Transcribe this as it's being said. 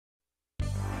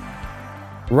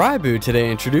Rybu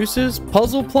today introduces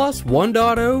PuzzlePlus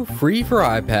 1.0 free for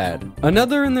iPad,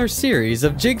 another in their series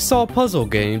of Jigsaw puzzle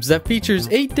games that features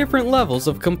 8 different levels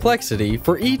of complexity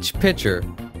for each picture.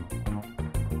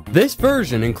 This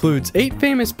version includes 8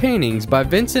 famous paintings by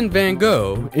Vincent van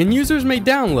Gogh, and users may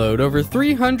download over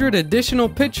 300 additional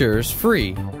pictures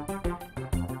free.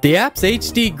 The app's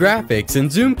HD graphics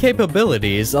and zoom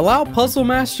capabilities allow puzzle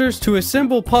masters to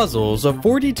assemble puzzles of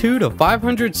 42 to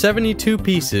 572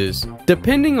 pieces,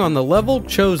 depending on the level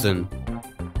chosen.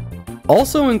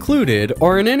 Also included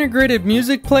are an integrated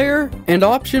music player and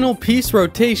optional piece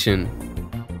rotation.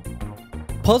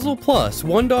 PuzzlePlus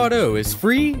 1.0 is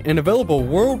free and available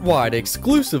worldwide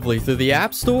exclusively through the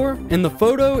App Store in the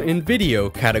photo and video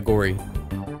category.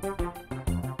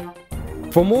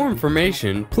 For more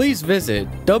information, please visit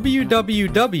www.rybu.net.